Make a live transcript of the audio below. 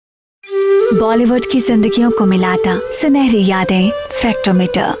बॉलीवुड की जिंदगियों को मिलाता सुनहरी यादें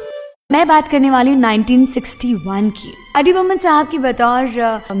फैक्टोमीटर। मैं बात करने वाली हूँ 1961 की। आर.डी. बर्मन साहब की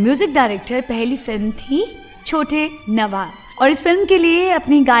बतौर म्यूजिक डायरेक्टर पहली फिल्म थी छोटे नवाब, और इस फिल्म के लिए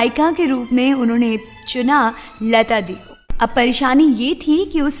अपनी गायिका के रूप में उन्होंने चुना लता दी को। अब परेशानी ये थी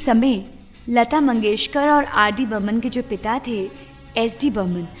कि उस समय लता मंगेशकर और आर.डी. बर्मन के जो पिता थे एस.डी.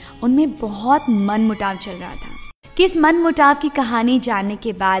 बर्मन, उनमें बहुत मनमुटाव चल रहा था। कि इस मनमुटाव की कहानी जानने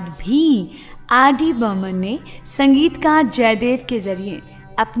के बाद भी आर.डी. बर्मन ने संगीतकार जयदेव के जरिए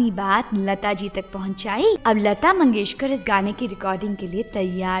अपनी बात लता जी तक पहुंचाई। अब लता मंगेशकर इस गाने की रिकॉर्डिंग के लिए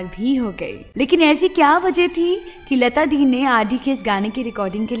तैयार भी हो गई। लेकिन ऐसी क्या वजह थी कि लता दी ने आर.डी. के इस गाने की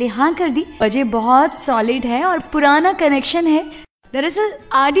रिकॉर्डिंग के लिए हाँ कर दी? वजह बहुत सॉलिड है और पुराना कनेक्शन है। दरअसल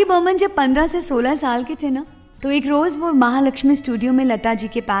आर.डी. बर्मन जब 15 से 16 साल के थे ना, तो एक रोज वो महालक्ष्मी स्टूडियो में लता जी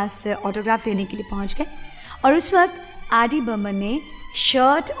के पास ऑटोग्राफ लेने के लिए पहुंच गए। और उस वक्त आर.डी. बर्मन ने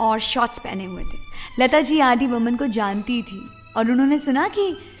शर्ट और शॉर्ट्स पहने हुए थे। लता जी आर.डी. बर्मन को जानती थी और उन्होंने सुना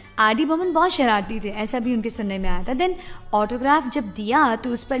कि आर.डी. बर्मन बहुत शरारती थे, ऐसा भी उनके सुनने में आया था। देन ऑटोग्राफ जब दिया तो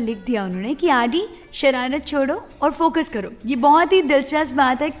उस पर लिख दिया उन्होंने कि आर.डी. शरारत छोड़ो और फोकस करो। ये बहुत ही दिलचस्प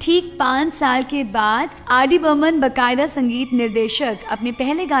बात है। ठीक 5 साल के बाद आर.डी. बर्मन बकायदा संगीत निर्देशक अपने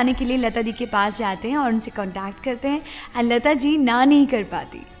पहले गाने के लिए लता दी के पास जाते हैं और उनसे कांटेक्ट करते हैं। और लता जी ना नहीं कर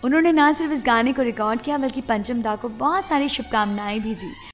पाती। उन्होंने ना सिर्फ इस गाने को रिकॉर्ड किया बल्कि पंचम दा को बहुत सारी शुभकामनाएं भी दी।